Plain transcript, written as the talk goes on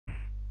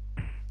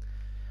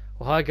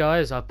Well, hi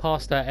guys, I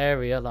passed that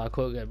area that I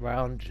couldn't get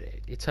round.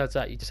 It turns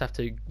out you just have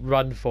to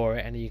run for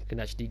it and you can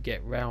actually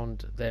get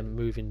round them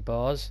moving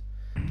bars.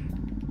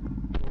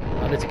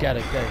 I need to get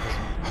it, because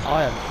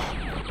I am...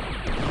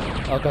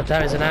 Oh god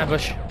damn, it's an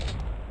ambush.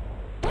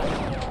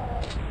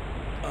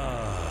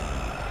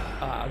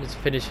 I need to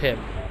finish him.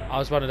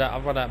 I've run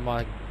out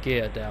my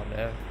gear down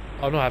there.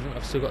 Oh no, I haven't,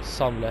 I've still got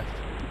some left.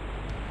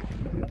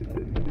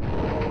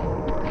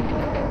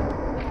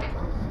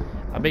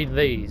 I mean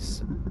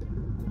these.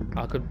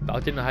 I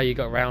didn't know how you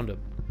got around them.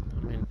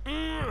 I mean,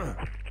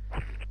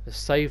 let's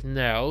save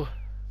now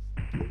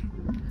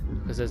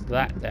because there's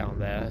that down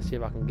there. Let's see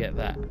if I can get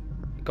that.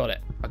 Got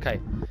it. Okay.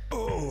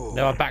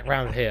 Now I'm back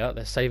round here.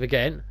 Let's save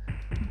again.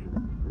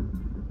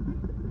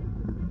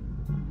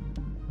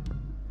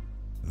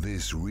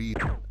 This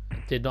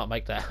did not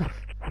make that.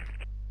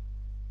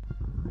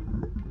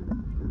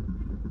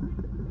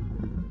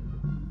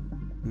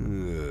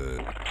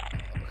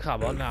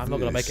 Come on, now I'm not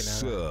gonna make it now.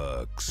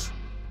 Sucks.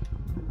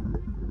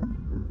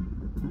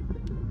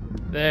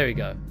 There we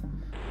go.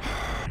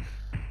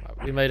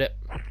 Right, we made it.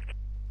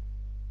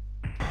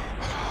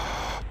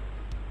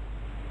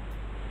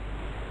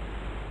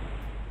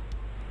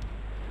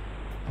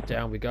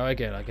 Down we go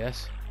again, I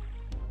guess.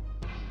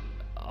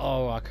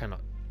 Oh, I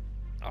cannot.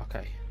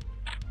 Okay.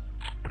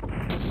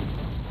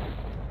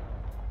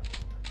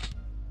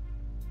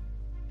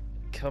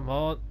 Come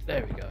on.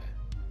 There we go.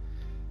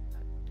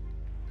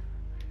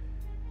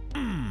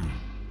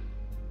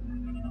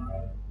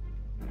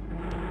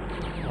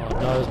 Oh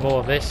no, there's more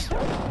of this.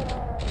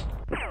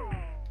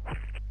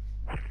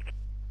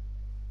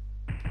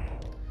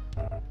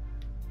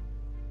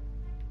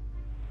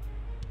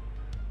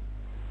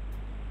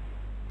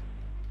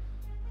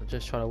 I'm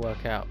just trying to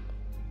work out.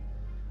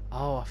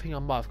 Oh, I think I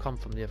might have come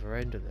from the other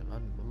end of them.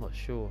 I'm not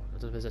sure. I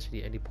don't know if there's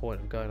actually any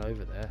point of going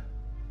over there.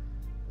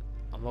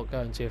 I'm not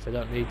going to if I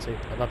don't need to.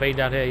 Have I been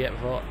down here yet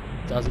before?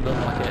 Doesn't look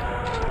like it.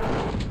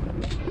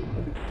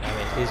 Damn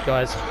it, these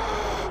guys.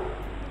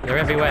 They're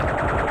everywhere.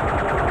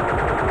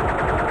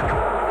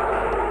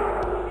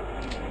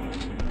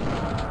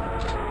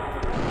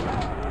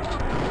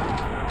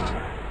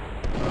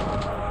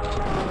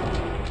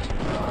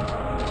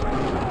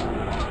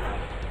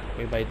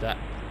 We made that.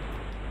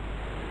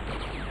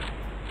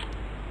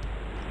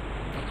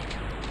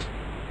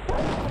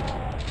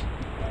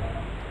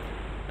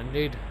 I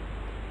need...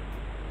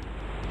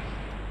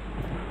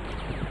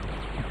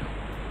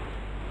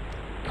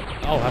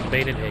 Oh, I haven't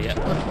been in here yet.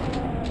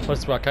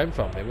 That's where I came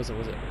from. It wasn't,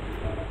 was it?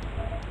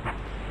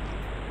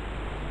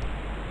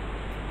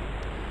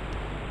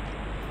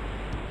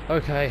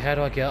 Okay, how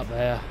do I get up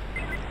there?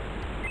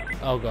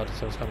 Oh god,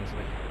 someone's coming for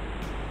me.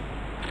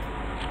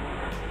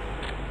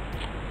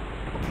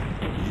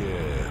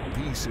 Yeah,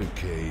 piece of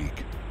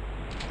cake.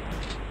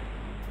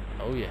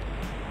 Oh yeah,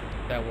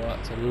 that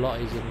worked a lot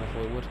easier than I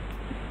thought it would.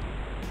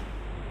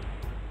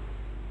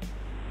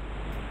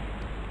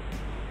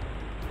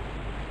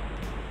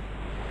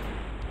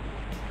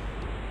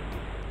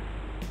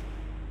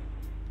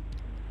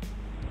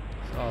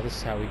 Oh, this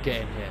is how we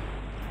get in here.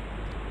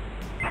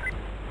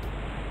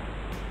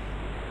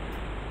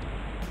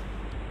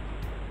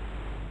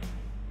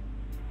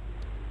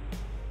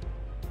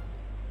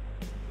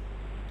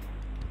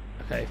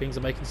 Okay, things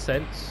are making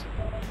sense.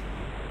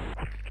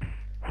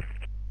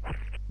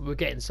 We're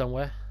getting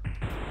somewhere.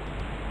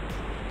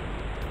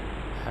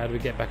 How do we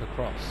get back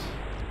across?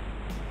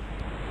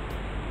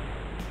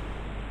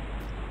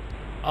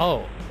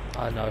 Oh,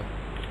 I know.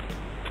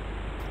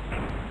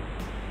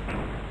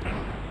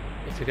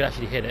 If we could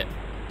actually hit it.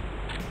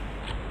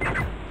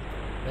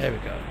 There we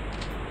go.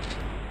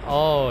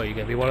 Oh, you're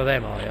gonna be one of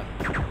them, are you?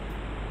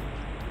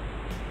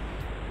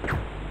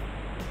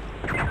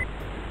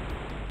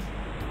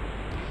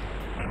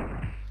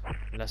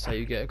 And that's how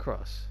you get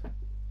across.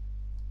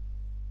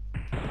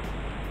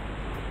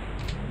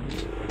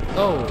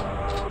 Oh!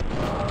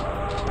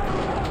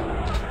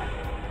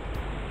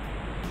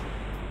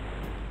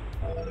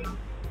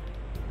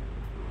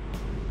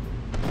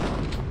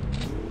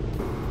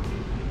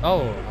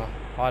 Oh,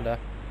 hi there.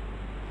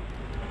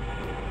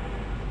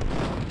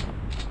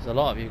 There's a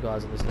lot of you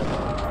guys in this level.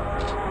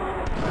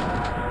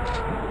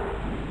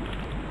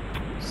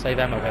 Save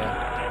ammo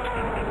here.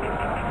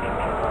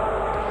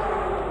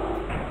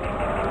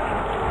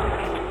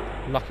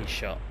 Lucky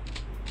shot.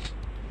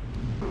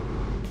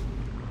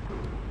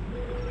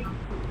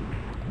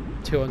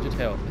 200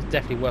 health. It's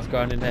definitely worth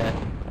going in there.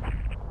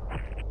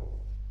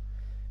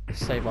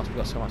 This save us, we've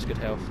got so much good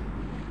health.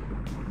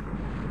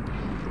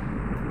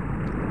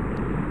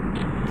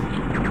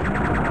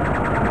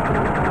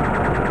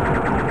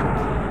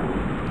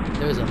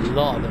 There's a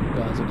lot of them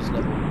guys on this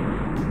level.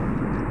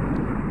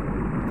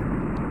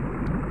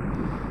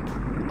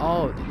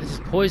 Oh, this is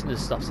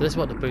poisonous stuff, so this is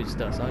what the boots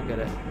does, I get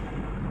it.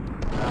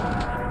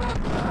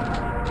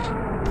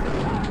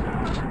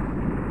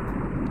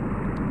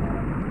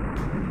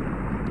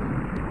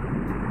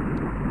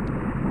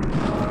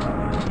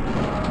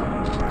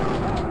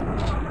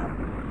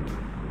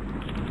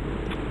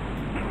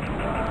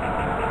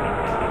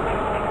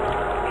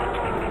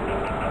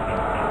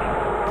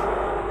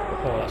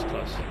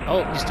 Oh,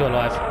 you're still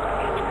alive.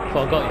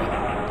 Thought I got you.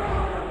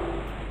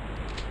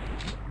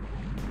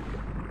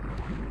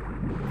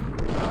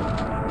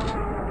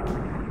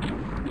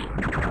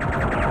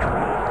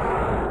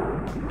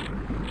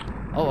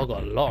 Oh, I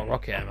got a lot of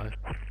rocket ammo.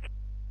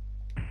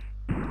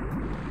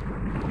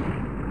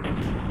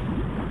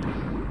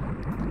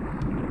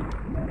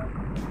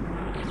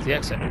 It's the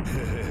exit.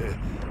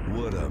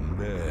 What a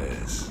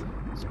mess.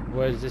 So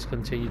where does this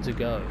continue to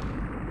go?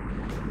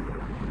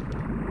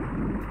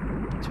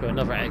 To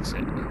another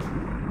exit.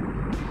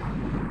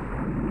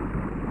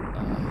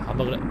 I'm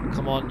not gonna.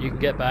 Come on, you can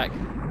get back.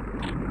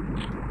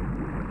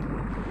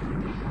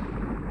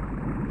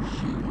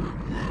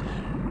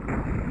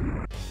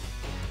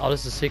 Oh,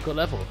 this is a secret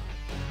level.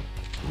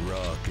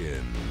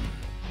 Rockin'.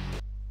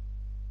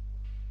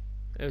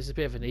 It was a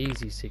bit of an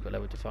easy secret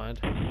level to find.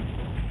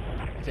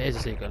 If it is a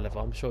secret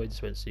level, I'm sure it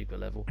just went secret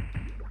level.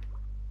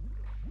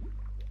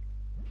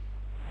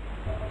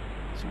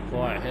 It's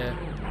quiet here.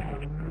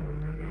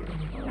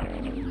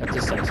 I have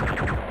to say something.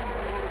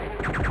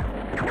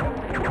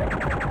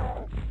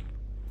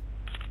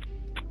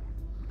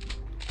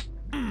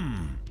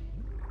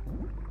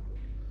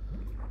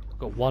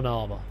 Got one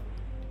armor.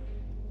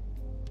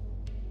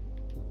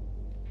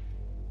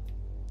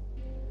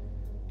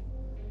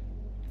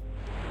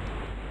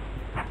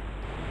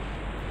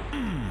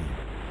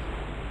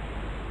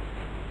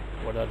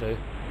 What did I do?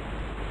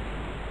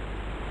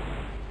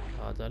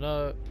 I don't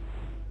know.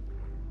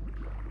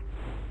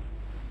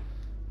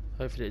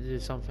 Hopefully it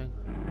did something.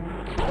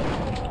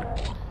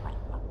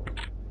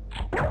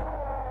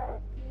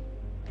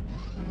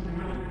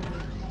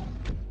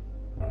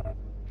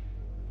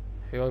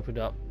 Who opened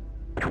up?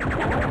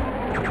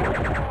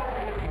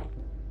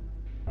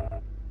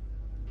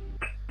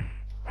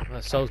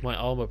 That solves my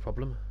armor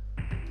problem.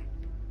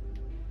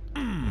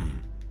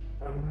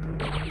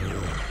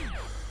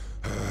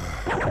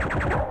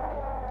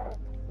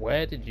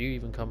 Where did you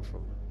even come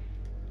from?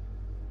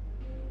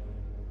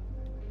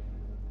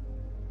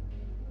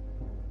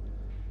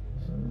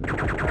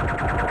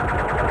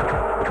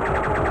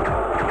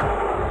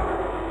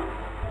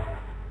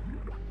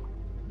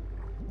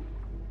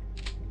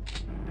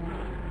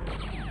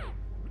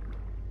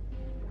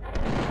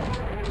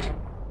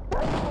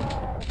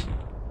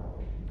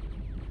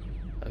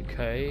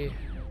 Okay.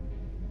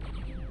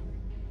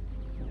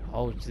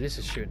 Oh, this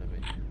is shooting at me.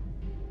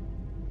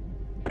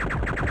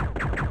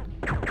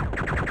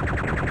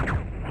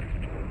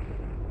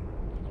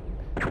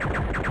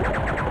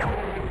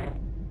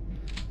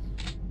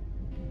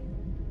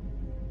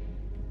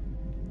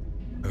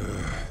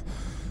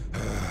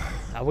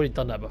 I've already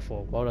done that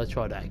before. Why would I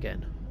try that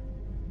again?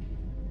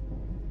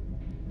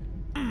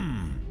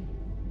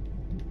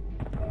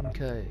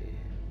 Okay.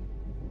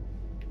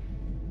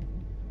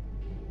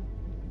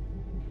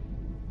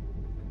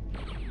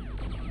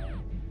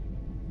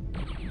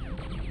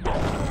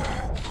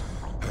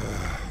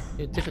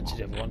 You're different to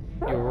the other one.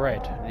 You're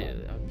red. Yeah,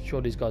 I'm sure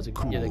these guys are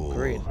Cool. yeah, they're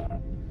green.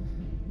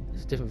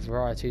 There's different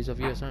varieties of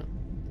you or something.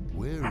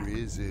 Where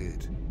is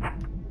it?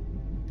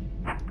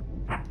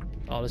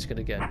 Oh, this is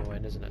gonna get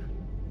annoying, isn't it?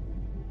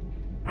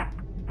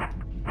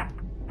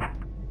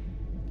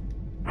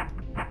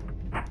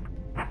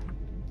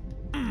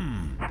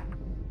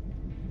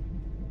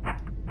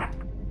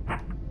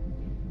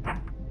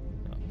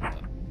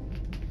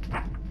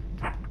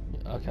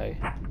 Okay.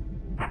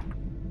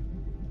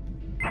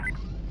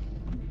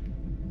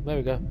 There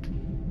we go.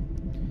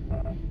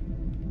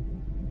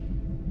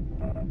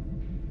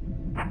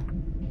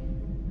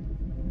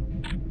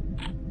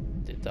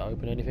 Did that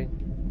open anything?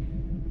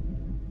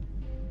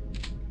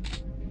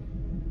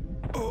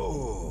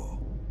 Oh.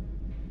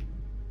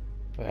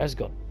 Oh, it has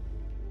gone.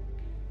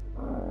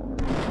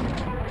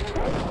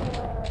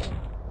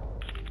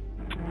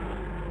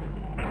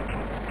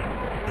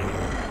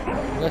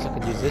 I guess I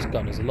could use this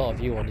gun. There's a lot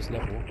of you on this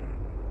level.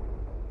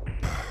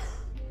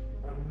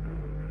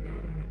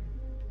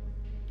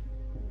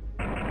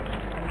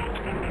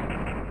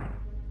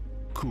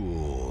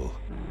 Cool.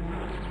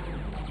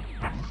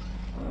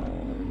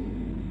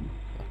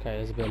 Okay,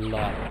 there's a bit of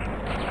light.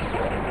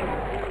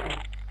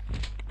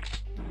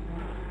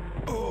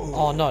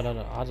 Oh no, no,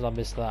 no. How did I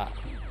miss that?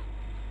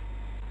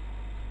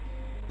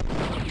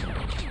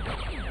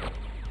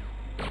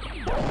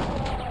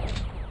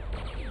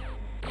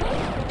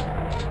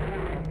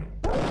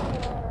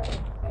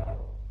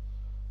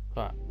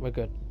 Alright, we're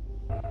good.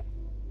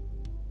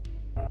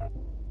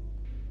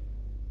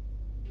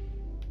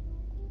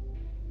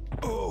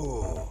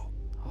 Oh.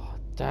 Oh,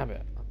 damn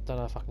it. I don't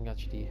know if I can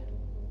actually...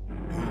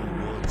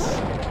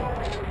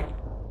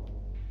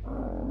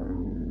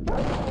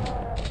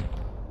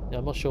 Yeah,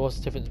 I'm not sure what's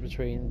the difference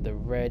between the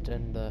red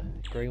and the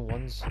green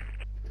ones.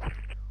 I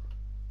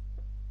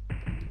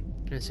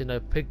haven't seen no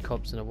pig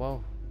cobs in a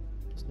while.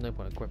 There's no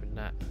point in grabbing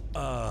that.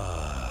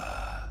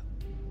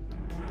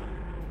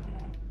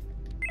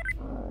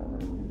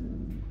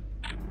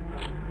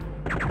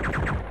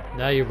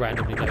 Now you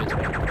randomly know it's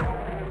me.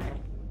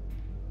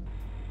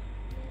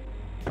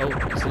 Oh,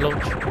 it's the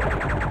launch.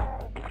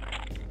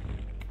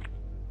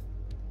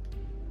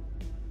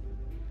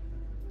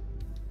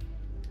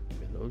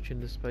 launching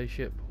the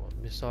spaceship or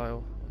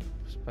missile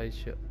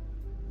spaceship.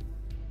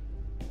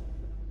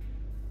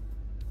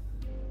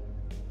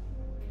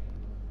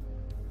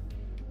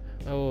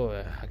 Oh,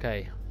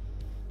 okay.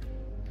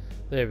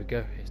 There we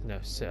go. It's now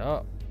set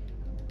up.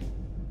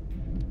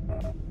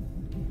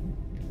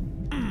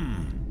 I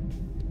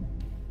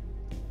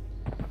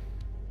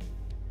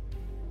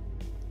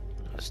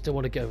still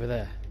want to get over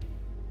there.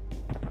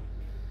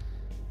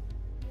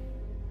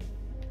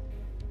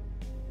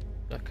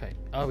 Okay.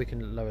 Oh, we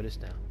can lower this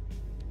now.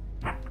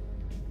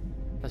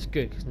 That's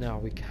good, because now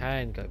we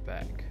can go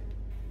back.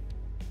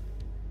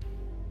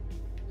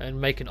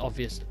 And make an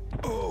obvious...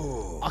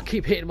 Oh. I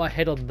keep hitting my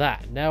head on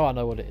that. Now I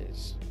know what it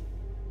is.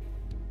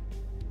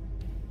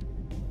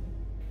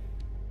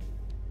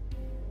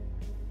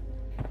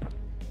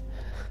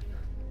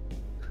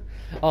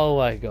 Oh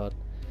my god.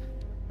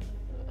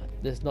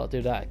 Let's not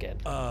do that again.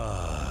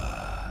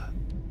 I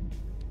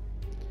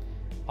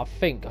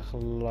think I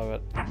can lower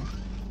it.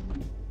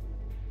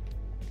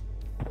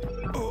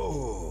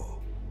 Oh.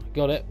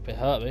 Got it. It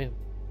hurt me.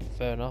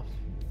 Fair enough.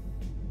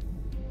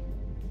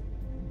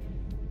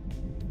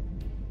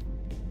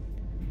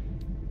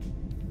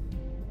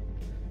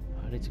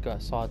 I need to go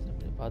outside in a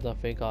minute, but I don't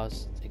think I've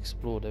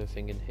explored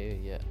everything in here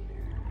yet.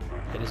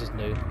 Okay, this is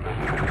new.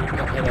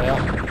 Oh, here they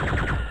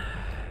are.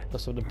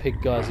 Got some of the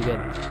pig guys again.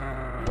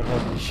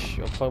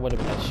 I'll find one of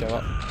them when they show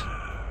up.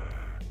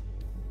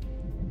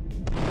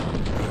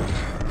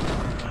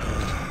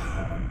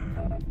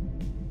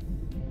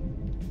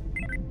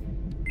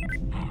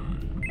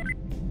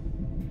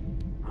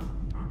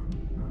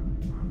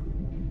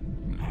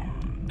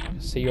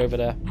 See you over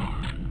there.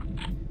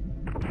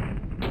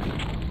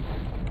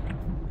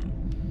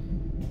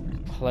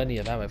 Plenty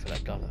of ammo for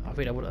that gun. I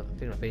think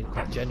I've been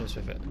quite generous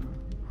with it.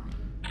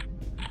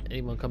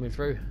 Anyone coming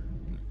through?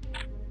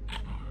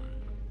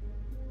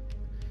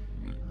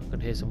 I can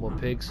hear some more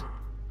pigs.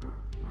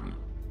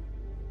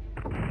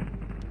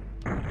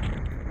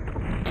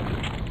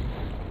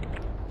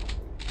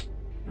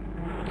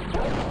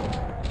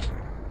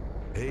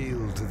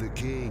 Hail to the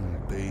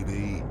king,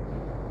 baby.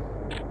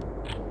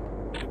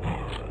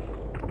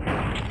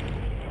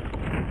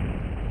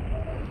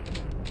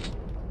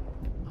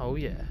 Oh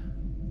yeah.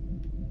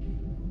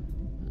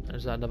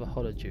 There's another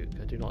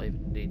holoduke. I do not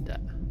even need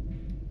that.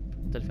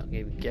 Don't think I can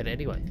even get it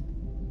anyway.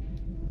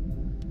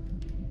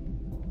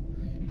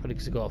 Probably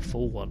because I got a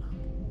full one.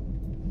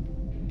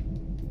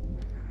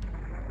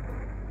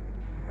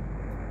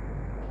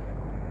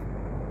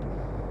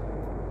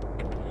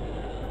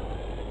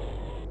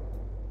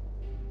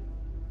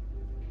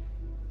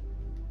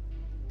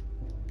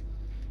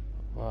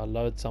 Well, I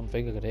lowered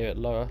something. I could hear it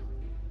lower.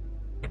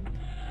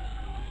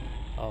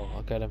 Oh,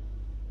 I got him.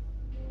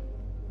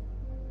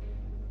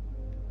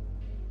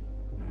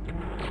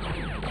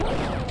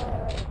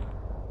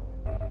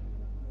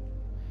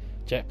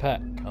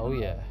 Jetpack. Oh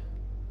yeah.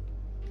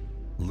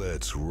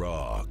 Let's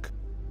rock.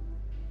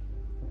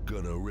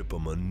 Gonna rip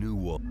him a new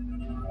one.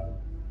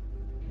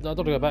 No, I don't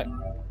want to go back.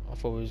 I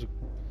thought we was...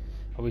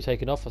 Are we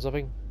taking off or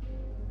something?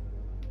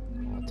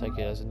 I'll take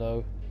it as a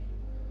no.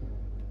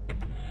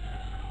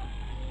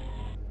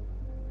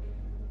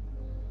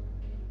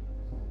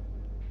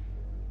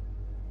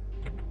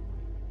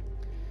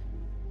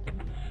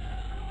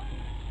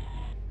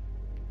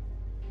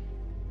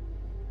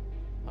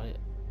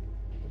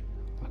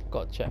 I've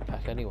got a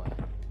jetpack anyway.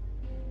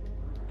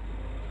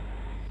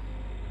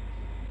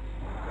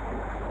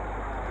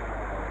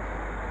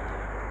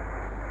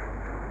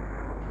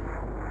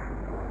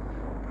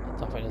 I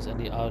don't think there's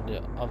any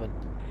other.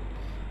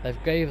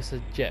 They've gave us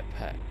a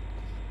jetpack.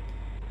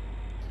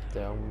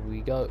 There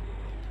we go.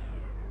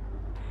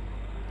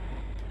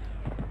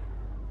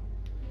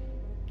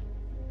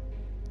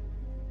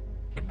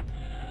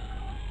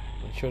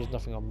 I'm sure there's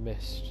nothing I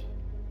missed.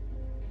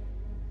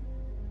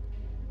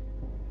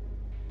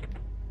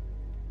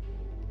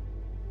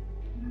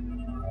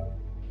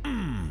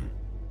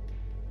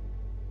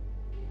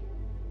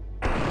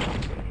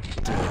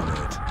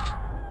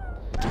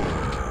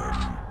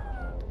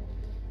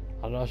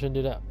 I know I shouldn't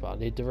do that, but I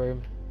need the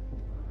room. Do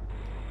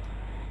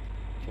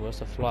you want us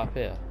to fly up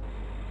here?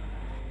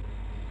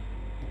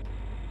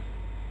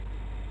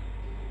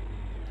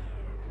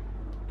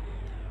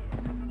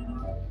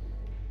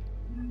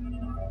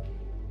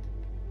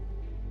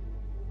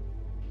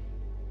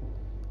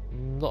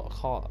 Not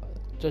hard.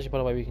 Judging by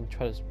the way we can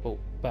transport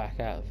back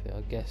out of here,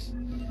 I guess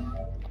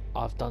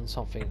I've done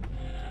something.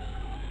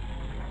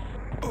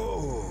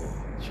 Oh.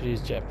 Should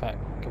use jetpack.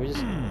 Can we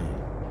just...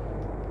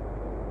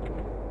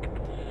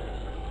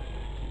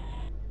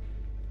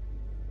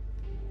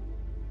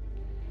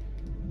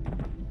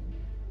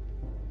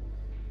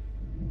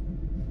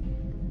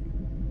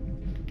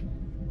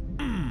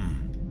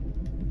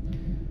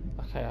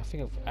 Okay, I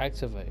think I've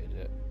activated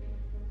it.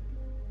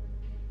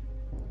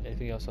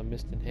 Anything else I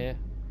missed in here?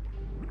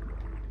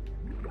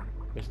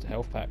 Missed a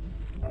health pack.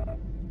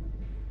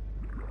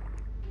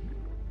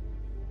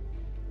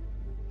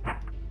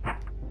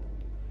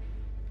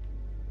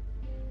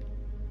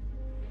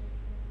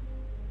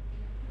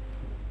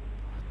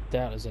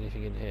 Doubt there's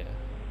anything in here.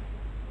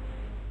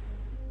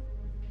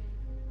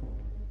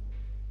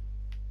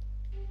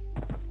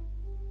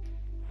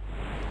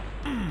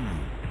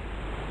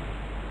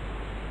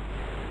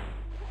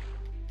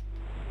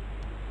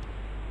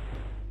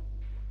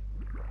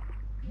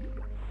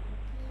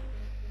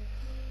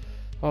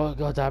 Oh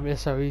god damn it,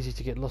 it's so easy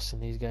to get lost in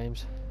these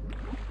games.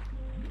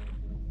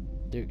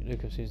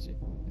 Nukem seems to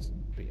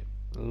be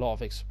a lot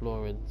of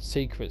exploring.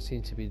 Secrets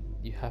seem to be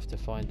you have to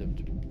find them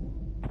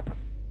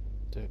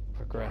to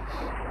progress.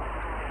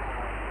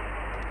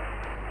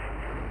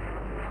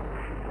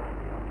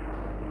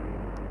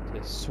 Did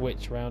it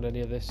switch around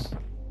any of this?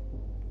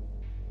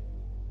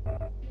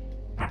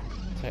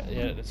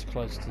 Yeah, let's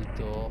close to the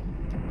door.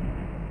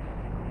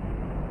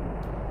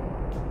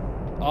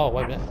 Oh,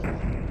 wait a minute.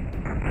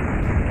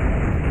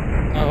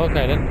 Oh,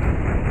 okay then.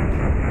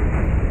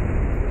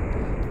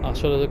 I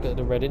should have looked at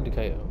the red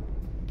indicator.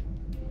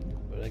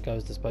 But there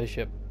goes the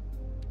spaceship.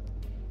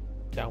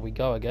 Down we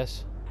go, I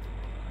guess.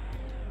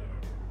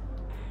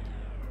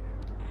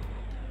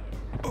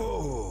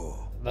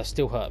 Oh. That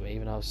still hurt me,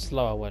 even though how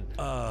slow I went.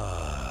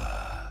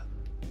 Ah.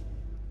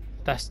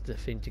 That's the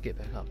thing to get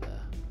back up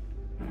there.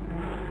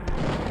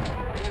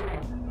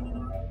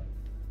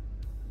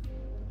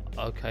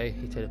 Okay,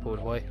 he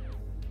teleported away.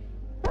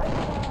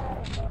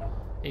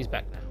 He's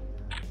back now.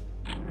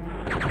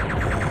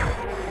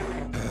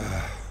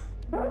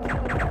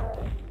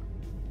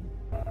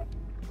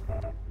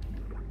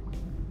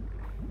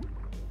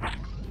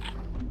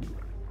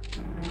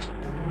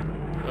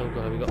 Oh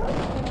god, we got.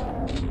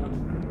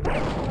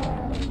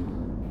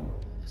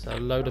 There's a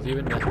load of you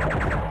in there.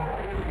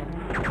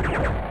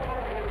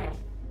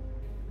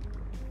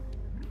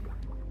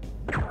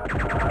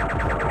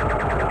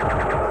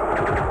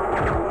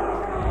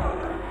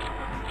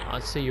 I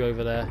see you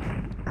over there.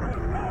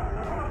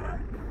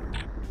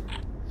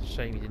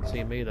 Shame you didn't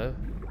see me though.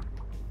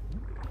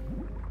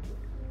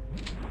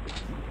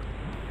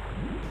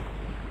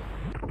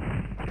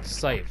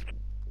 Save,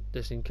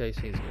 just in case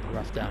he's getting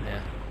rough down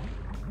here.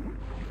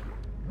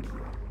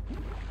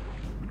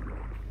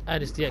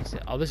 And it's the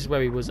exit. Oh, this is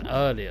where he was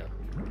earlier.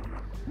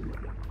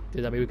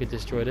 Does that mean we could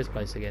destroy this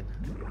place again?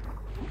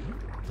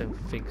 Don't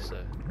think so.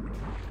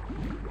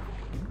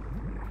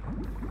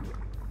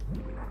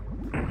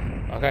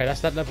 Okay,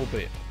 that's that level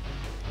bit.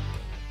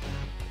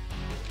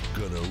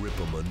 Gonna rip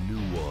him a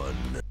new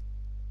one.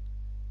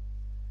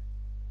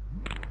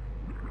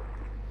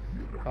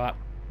 Alright.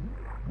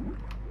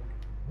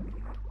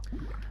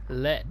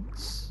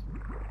 Let's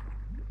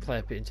play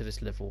a bit into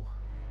this level.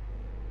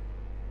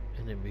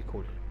 And then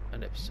record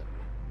an episode.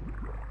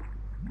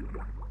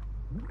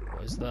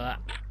 What is that?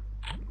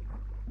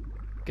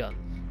 Gun.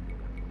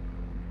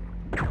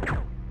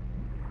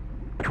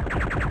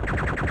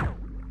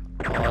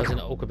 Oh, I was in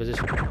an awkward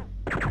position.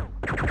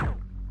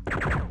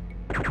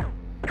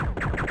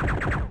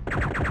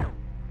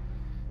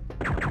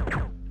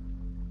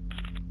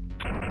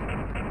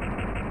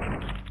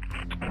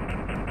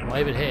 Am I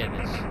even hitting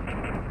this?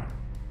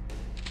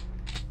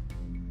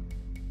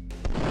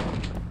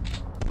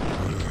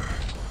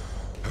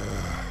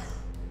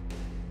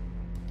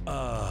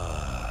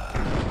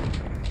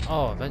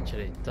 Oh,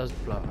 eventually it does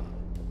blow up.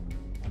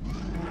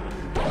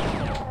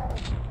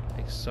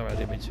 Sorry, I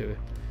didn't mean to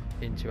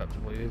interrupt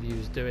what you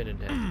was doing in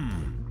here.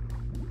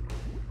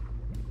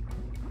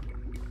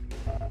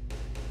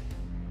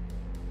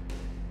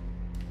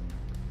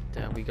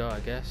 Down we go,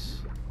 I guess.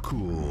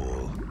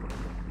 Cool.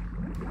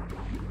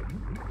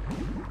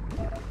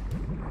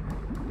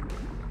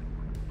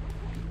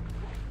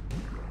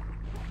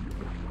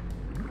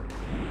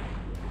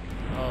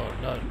 Oh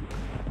no.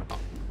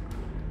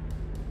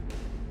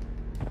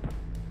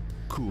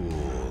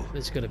 Cool.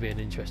 This is going to be an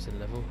interesting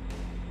level.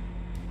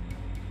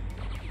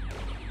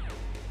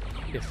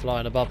 You're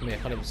flying above me, I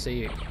can't even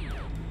see you.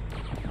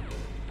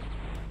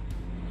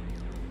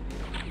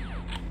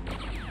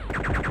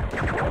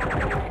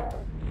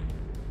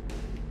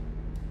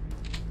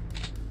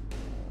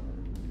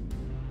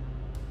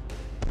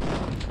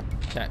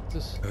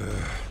 Cactus.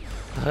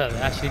 That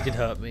actually did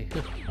hurt me.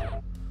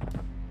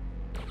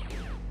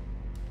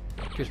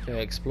 Good thing I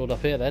explored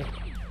up here then.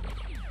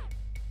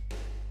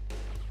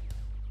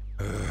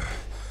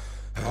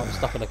 I'm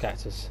stuck on a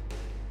cactus.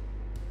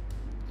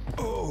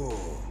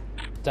 Oh.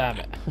 Damn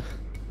it.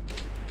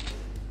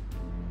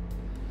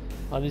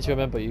 I need to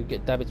remember you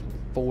get damage from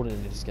falling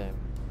in this game.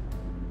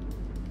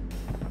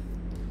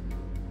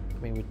 I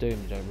mean with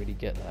Doom you don't really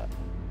get that.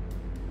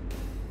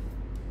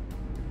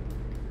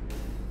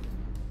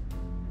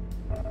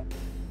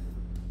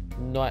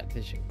 Night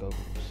vision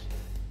goggles.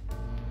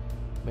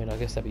 I mean I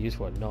guess that'd be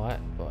useful at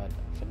night, but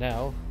for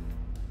now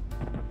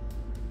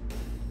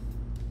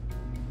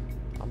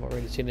I'm not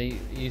really seeing any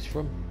use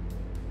for them.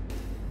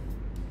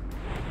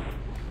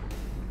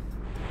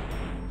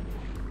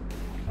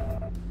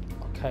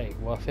 Okay,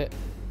 worth it.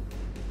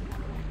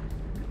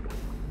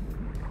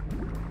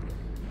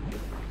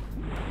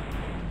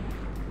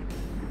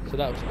 So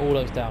that was all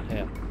those down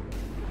here.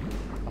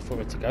 I thought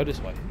it to go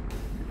this way.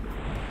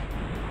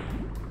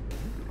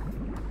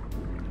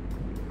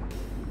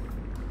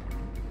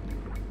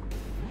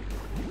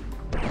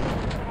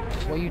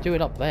 What are you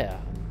doing up there?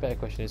 The better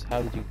question is,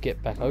 how did you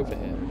get back over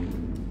here?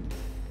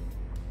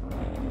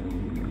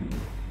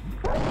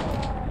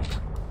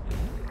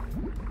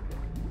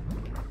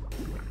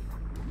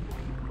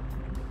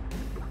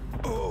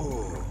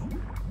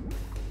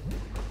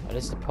 And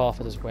this is the path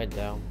I just went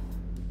down.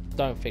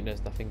 Don't think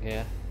there's nothing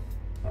here.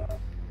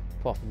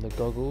 Apart from the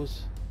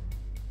goggles.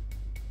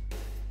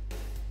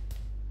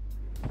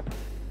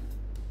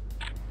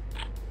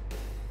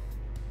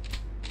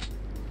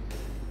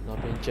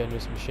 Not being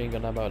generous, machine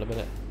gun ammo in a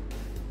minute.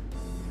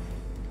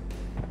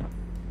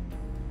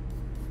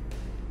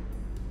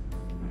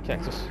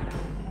 Cactus.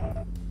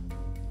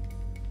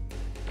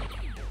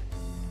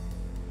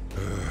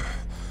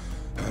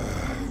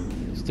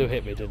 It still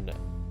hit me, didn't it?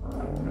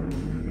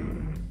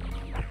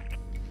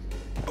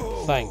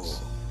 Thanks.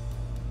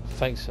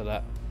 Thanks for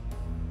that.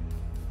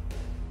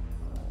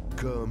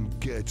 Come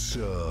get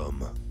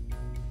some.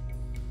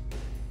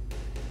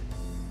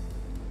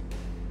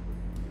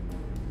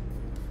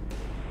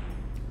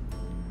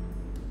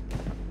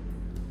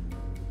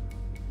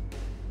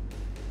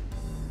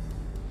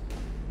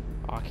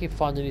 I keep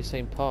finding these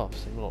same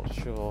paths, I'm not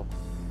sure.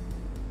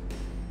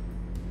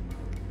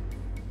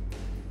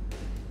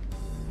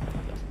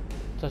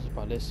 Judging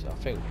by this, I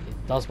think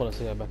it does want us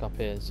to go back up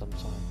here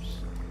sometimes.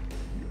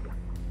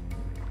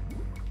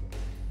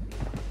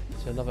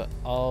 So another.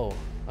 Oh,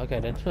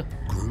 okay then.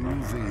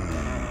 Groovy.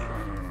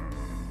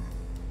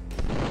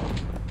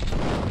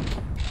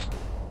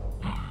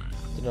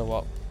 You know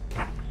what?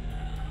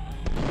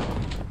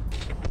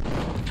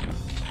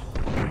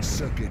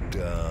 Suck it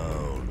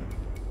down.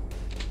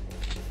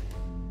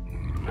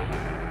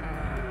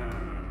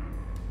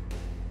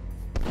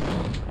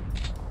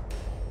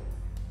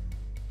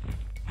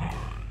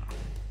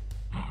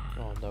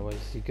 Oh no,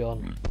 where's he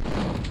gone?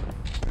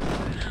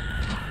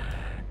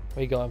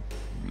 Where you got him?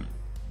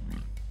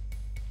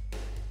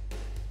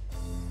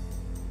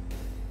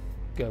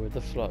 Go with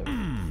the flow.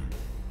 Can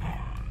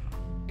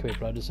we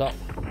blow this up?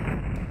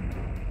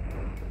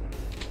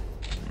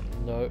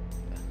 No.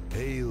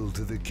 Hail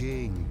to the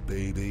king,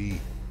 baby.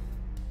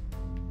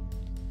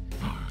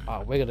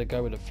 Alright, we're gonna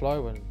go with the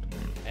flow and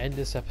end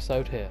this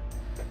episode here.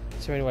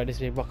 So anyway, this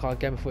has been Rock Hard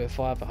Gamer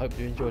 45. I hope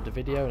you enjoyed the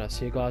video and I'll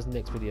see you guys in the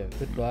next video.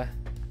 Goodbye.